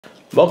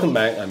Welcome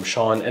back, I'm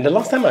Sean, and the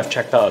last time I've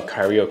checked out a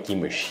karaoke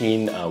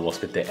machine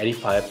was with the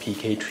Edifier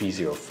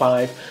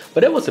PK305,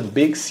 but that was a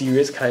big,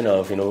 serious kind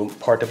of,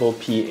 portable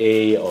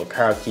PA or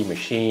karaoke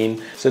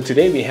machine. So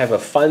today we have a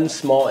fun,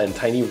 small and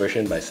tiny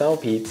version by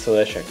Soundpeats, so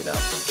let's check it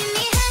out.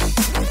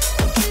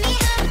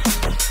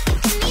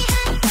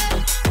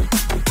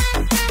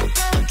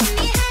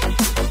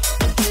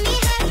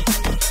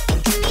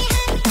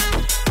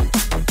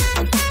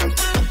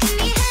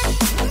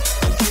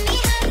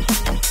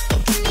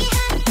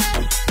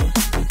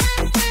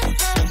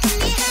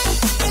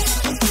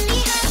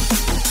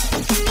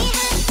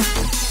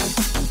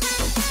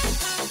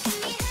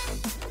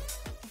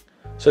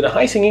 So the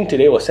Hi-Singing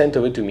today was sent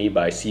over to me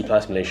by C+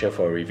 Malaysia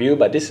for a review,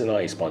 but this is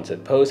not a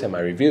sponsored post and my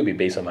review will be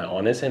based on my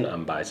honest and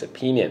unbiased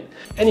opinion.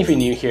 And if you're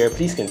new here,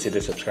 please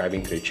consider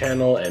subscribing to the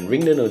channel and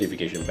ring the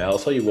notification bell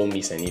so you won't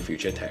miss any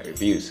future tech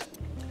reviews.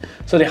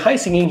 So the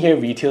Hi-Singing here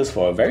retails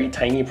for a very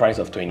tiny price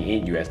of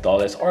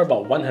 $28 or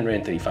about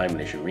 135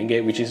 Malaysian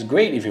ringgit, which is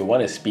great if you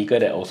want a speaker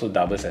that also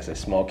doubles as a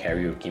small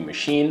karaoke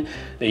machine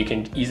that you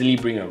can easily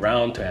bring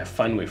around to have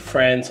fun with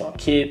friends or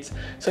kids.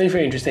 So if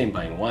you're interested in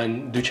buying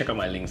one, do check out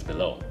my links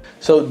below.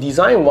 So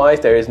design-wise,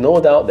 there is no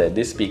doubt that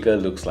this speaker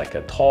looks like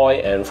a toy,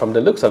 and from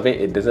the looks of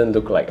it, it doesn't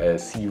look like a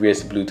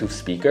serious Bluetooth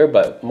speaker,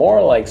 but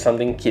more like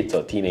something kids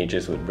or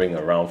teenagers would bring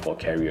around for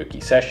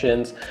karaoke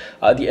sessions.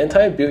 The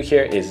entire build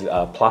here is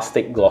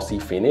plastic glossy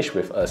finish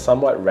with a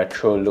somewhat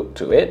retro look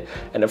to it,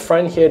 and the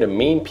front here, the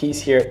main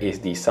piece here is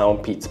the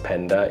Soundpeats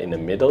Panda in the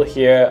middle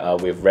here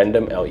with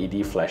random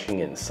LED flashing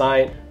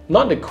inside.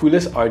 Not the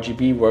coolest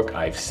RGB work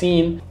I've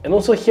seen. And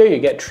also here you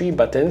get 3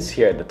 buttons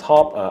here at the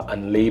top,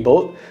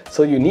 unlabeled,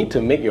 so you need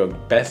to make your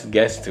best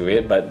guess to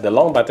it, but the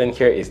long button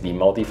here is the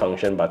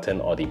multifunction button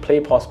or the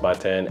play pause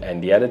button,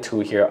 and the other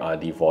 2 here are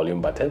the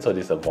volume button. So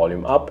this is the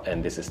volume up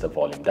and this is the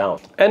volume down.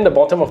 And the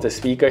bottom of the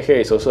speaker here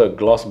is also a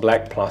gloss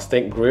black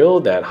plastic grille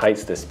that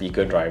hides the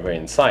speaker driver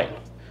inside.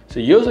 So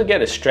you also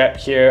get a strap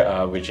here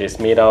which is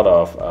made out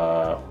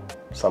of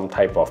some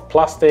type of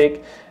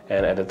plastic.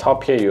 And at the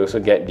top here, you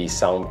also get the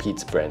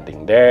Soundpeats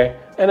branding there.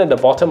 And at the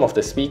bottom of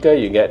the speaker,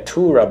 you get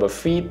 2 rubber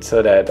feet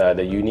so that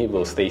the unit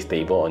will stay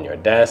stable on your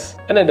desk.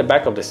 And at the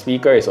back of the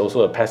speaker is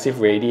also a passive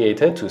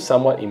radiator to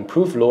somewhat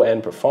improve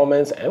low-end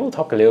performance, and we'll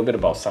talk a little bit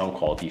about sound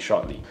quality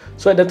shortly.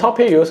 So at the top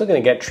here, you're also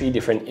going to get 3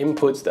 different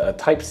inputs: a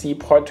Type-C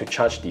port to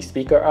charge the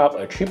speaker up,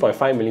 a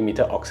 3.5mm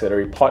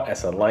auxiliary port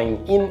as a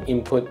line-in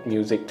input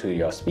music to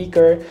your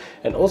speaker,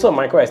 and also a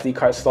micro SD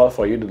card slot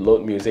for you to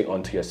load music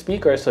onto your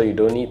speaker so you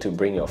don't need to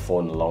bring your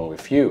phone along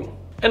with you.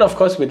 And of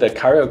course, with the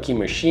karaoke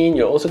machine,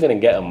 you're also going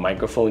to get a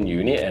microphone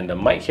unit, and the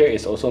mic here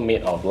is also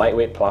made of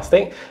lightweight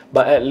plastic,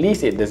 but at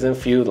least it doesn't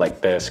feel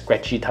like the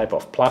scratchy type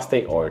of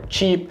plastic or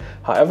cheap.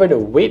 However, the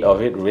weight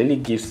of it really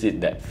gives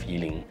it that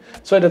feeling.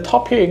 So at the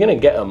top here, you're going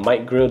to get a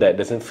mic grill that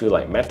doesn't feel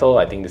like metal.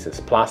 I think this is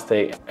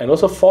plastic. And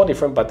also 4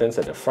 different buttons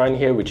at the front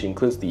here, which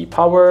includes the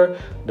power,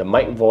 the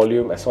mic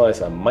volume, as well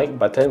as a mic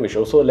button, which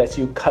also lets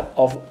you cut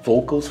off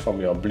vocals from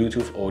your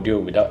Bluetooth audio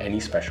without any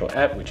special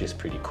app, which is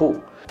pretty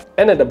cool.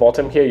 And at the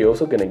bottom here, you're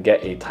also going to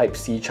get a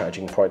Type-C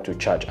charging port to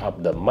charge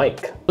up the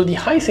mic. So the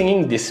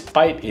Hi-Singing,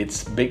 despite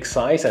its big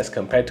size as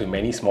compared to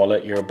many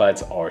smaller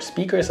earbuds or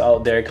speakers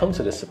out there, comes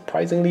with a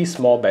surprisingly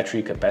small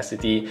battery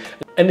capacity.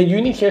 And the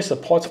unit here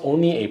supports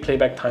only a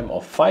playback time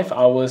of 5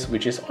 hours,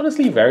 which is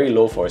honestly very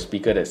low for a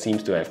speaker that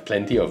seems to have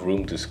plenty of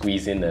room to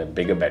squeeze in a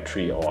bigger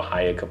battery or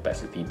higher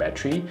capacity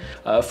battery.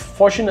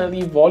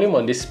 Fortunately, volume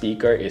on this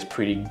speaker is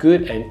pretty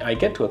good, and I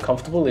get to a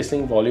comfortable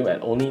listening volume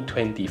at only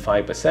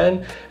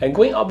 25%, and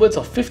going upwards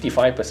of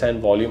 55%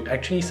 volume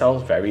actually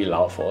sounds very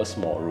loud for a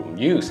small room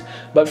use.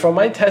 But from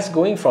my test,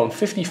 going from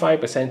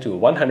 55% to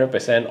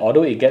 100%,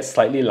 although it gets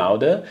slightly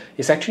louder,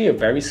 it's actually a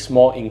very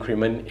small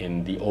increment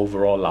in the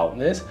overall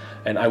loudness.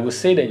 And I would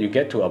say that you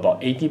get to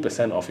about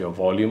 80% of your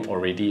volume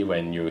already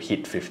when you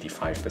hit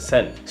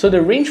 55%. So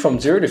the range from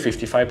 0 to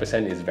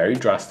 55% is very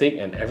drastic,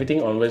 and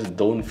everything onwards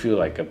don't feel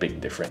like a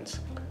big difference.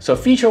 So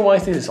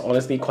feature-wise, this is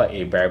honestly quite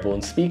a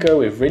bare-bones speaker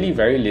with really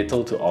very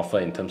little to offer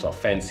in terms of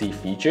fancy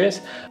features,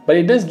 but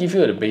it does give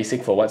you the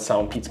basic for what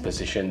Soundpeats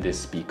positioned these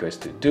speakers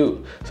to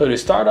do. So to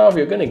start off,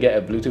 you're going to get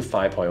a Bluetooth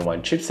 5.1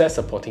 chipset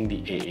supporting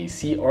the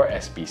AAC or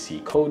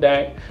SBC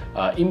codec.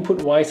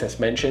 Input-wise, as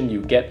mentioned,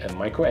 you get a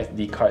micro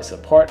SD card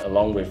support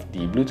along with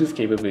the Bluetooth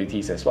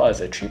capabilities as well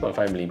as a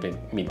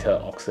 3.5mm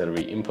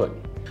auxiliary input.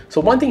 So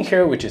one thing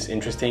here which is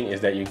interesting is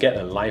that you get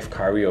a live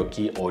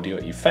karaoke audio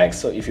effect.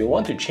 So if you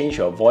want to change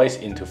your voice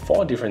into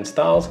 4 different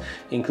styles,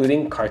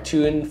 including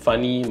cartoon,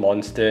 funny,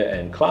 monster,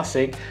 and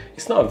classic,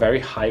 it's not a very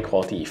high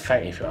quality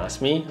effect if you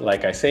ask me.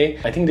 Like I say,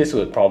 I think this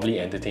would probably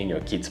entertain your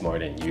kids more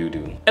than you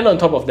do. And on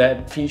top of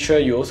that feature,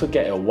 you also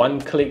get a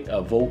one-click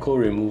vocal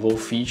removal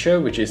feature,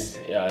 which is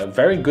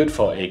very good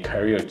for a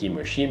karaoke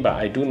machine, but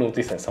I do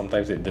notice that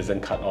sometimes it doesn't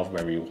cut off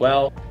very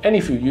well. And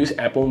if you use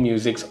Apple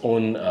Music's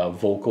own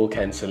vocal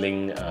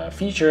cancelling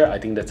feature, I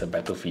think that's a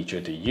better feature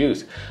to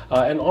use.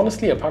 And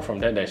honestly, apart from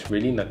that, there's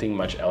really nothing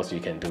much else you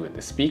can do with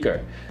this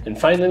speaker. And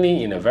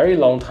finally, in a very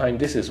long time,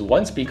 this is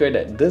one speaker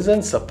that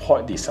doesn't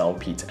support the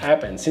Soundpeats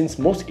app, and since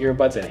most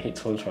earbuds and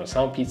headphones from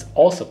Soundpeats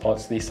all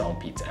supports the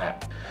Soundpeats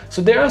app.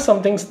 So there are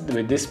some things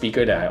with this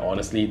speaker that I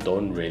honestly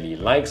don't really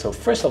like. So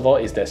first of all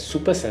is that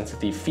super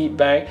sensitive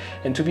feedback,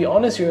 and to be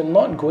honest, you're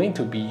not going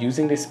to be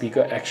using this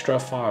speaker extra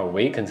far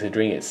away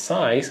considering its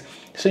size,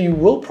 so you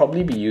will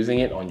probably be using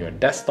it on your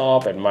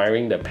desktop,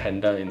 admiring the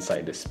panda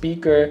inside the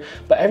speaker,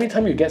 but every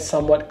time you get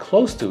somewhat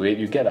close to it,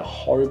 you get a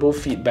horrible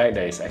feedback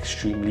that is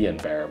extremely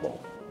unbearable.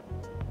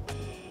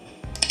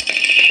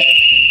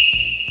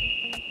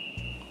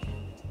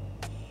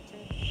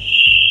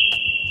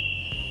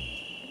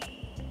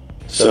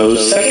 So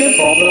second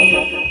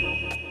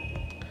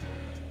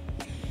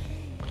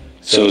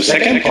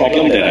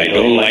problem that I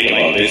don't like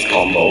about this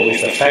combo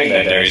is the fact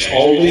that there is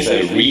always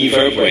a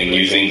reverb when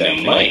using the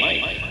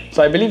mic.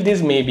 So I believe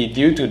this may be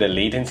due to the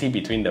latency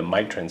between the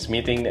mic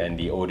transmitting and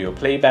the audio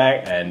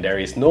playback, and there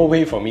is no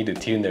way for me to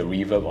tune the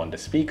reverb on the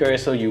speaker,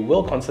 so you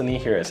will constantly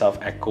hear yourself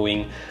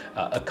echoing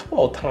a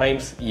couple of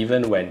times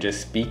even when just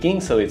speaking,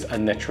 so it's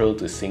unnatural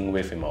to sing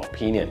with in my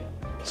opinion.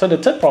 So the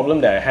third problem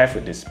that I have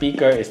with this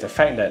speaker is the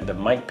fact that the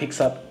mic picks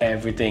up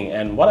everything,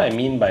 and what I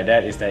mean by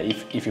that is that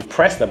if you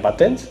press the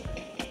buttons,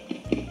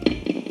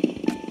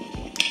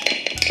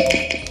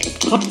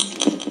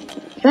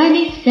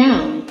 funny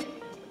sound,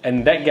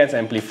 and that gets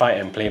amplified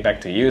and played back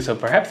to you. So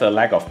perhaps the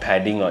lack of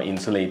padding or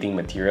insulating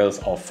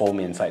materials or foam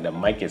inside the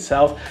mic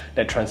itself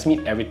that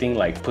transmit everything,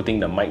 like putting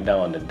the mic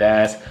down on the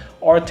desk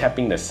or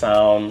tapping the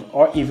sound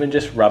or even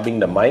just rubbing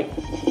the mic.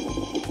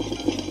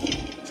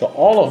 So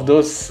all of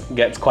those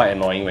gets quite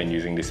annoying when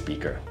using this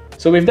speaker.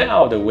 So with that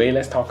out of the way,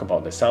 let's talk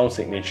about the sound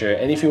signature.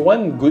 And if you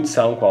want good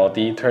sound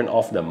quality, turn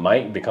off the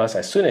mic, because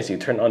as soon as you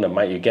turn on the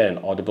mic, you get an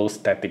audible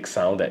static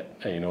sound that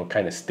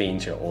kind of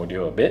stains your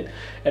audio a bit.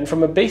 And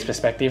from a bass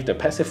perspective, the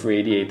passive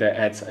radiator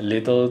adds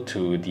little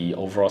to the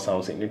overall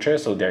sound signature,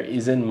 so there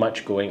isn't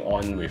much going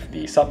on with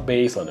the sub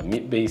bass or the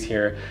mid bass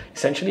here.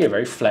 Essentially a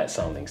very flat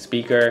sounding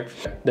speaker.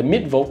 The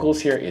mid vocals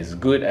here is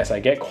good, as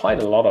I get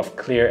quite a lot of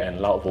clear and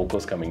loud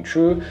vocals coming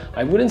through.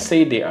 I wouldn't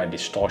say they are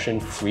distortion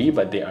free,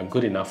 but they are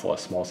good enough for a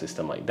small system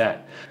like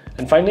that.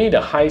 And finally,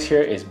 the highs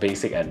here is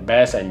basic at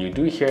best, and you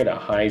do hear the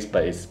highs,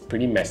 but it's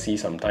pretty messy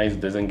sometimes,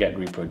 doesn't get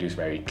reproduced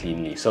very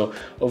cleanly. So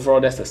overall,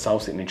 that's the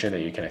sound signature that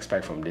you can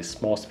expect from this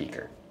small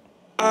speaker.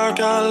 I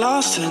got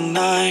lost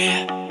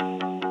tonight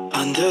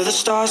under the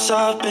stars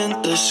up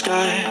in the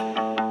sky.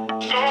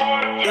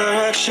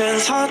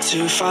 Directions hard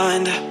to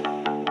find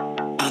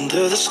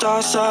under the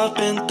stars up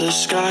in the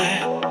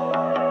sky.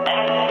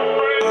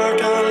 I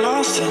got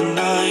lost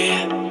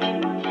tonight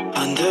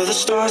under the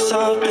stars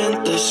up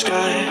in the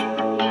sky.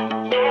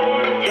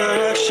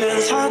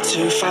 Directions hard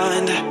to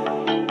find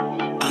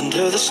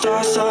under the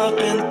stars up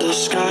in the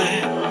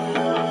sky.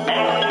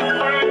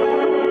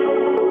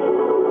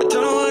 I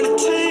don't know where to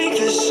take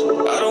this,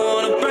 I don't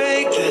wanna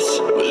break this.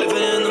 We're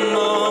living in the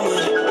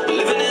moment, we're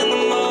living in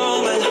the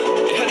moment.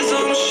 Your head is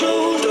on my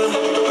shoulder,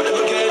 but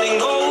we're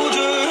getting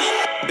older.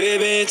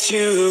 Baby, it's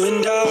you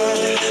and I.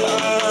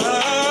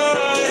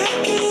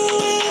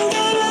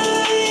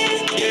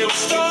 Yeah, we're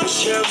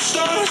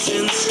stars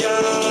in the sky.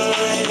 Oh,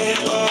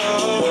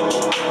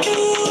 you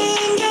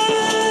and I.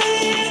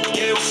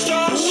 Yeah, we're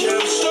stars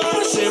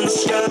in the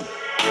sky.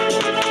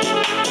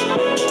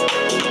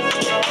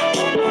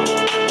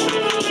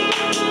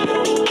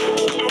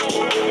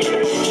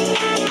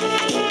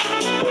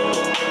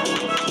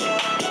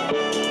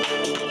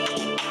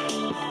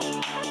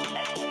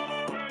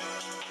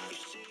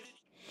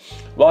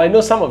 Well, I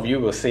know some of you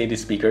will say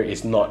this speaker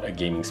is not a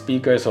gaming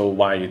speaker, so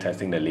why are you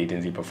testing the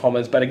latency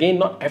performance? But again,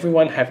 not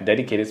everyone have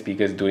dedicated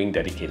speakers doing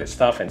dedicated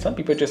stuff, and some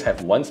people just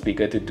have one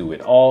speaker to do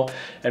it all.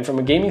 And from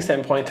a gaming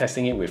standpoint,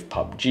 testing it with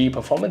PUBG,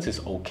 performance is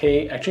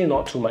okay, actually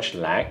not too much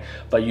lag,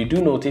 but you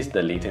do notice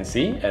the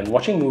latency, and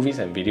watching movies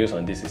and videos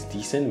on this is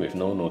decent with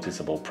no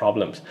noticeable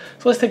problems.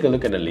 So let's take a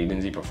look at the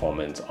latency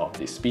performance of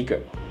this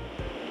speaker.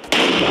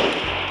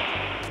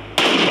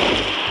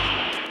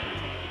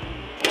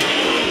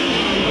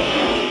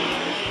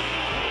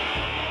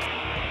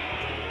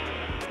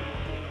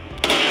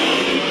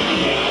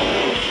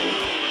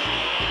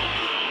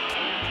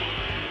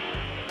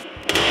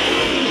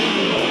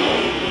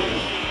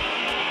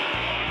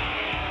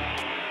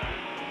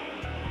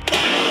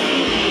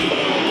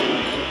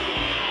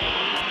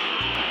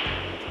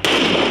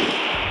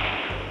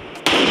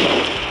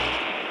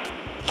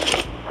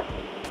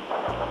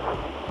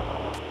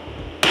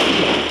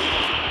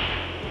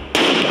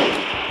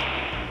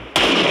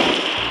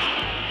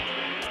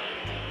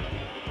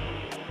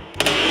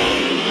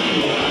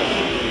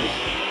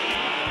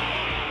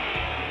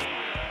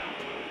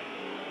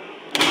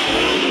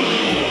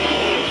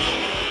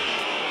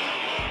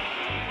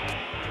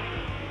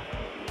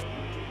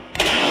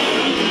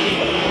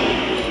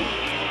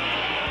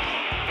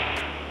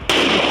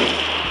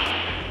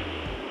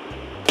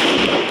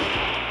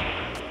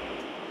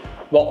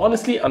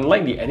 honestly,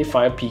 unlike the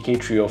Edifier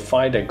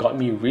PK305 that got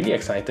me really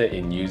excited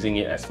in using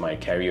it as my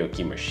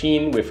karaoke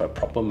machine with a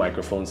proper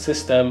microphone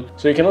system,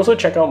 so you can also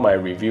check out my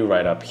review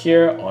right up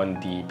here on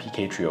the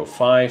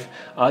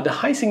PK305. The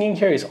Hi-Singing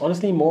here is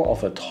honestly more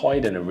of a toy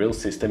than a real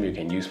system you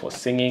can use for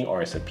singing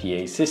or as a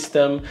PA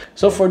system.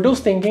 So for those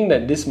thinking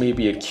that this may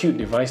be a cute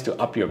device to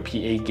up your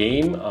PA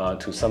game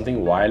to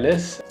something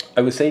wireless,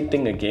 I would say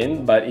think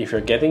again, but if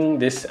you're getting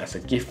this as a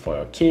gift for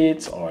your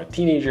kids or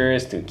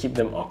teenagers to keep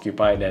them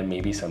occupied, then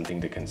maybe something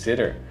to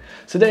consider.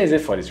 So that is it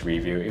for this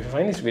review. If you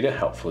find this video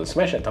helpful,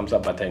 smash that thumbs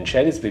up button and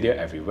share this video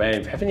everywhere.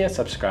 If you haven't yet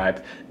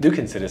subscribed, do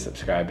consider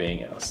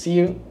subscribing, and I'll see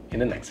you in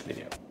the next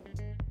video.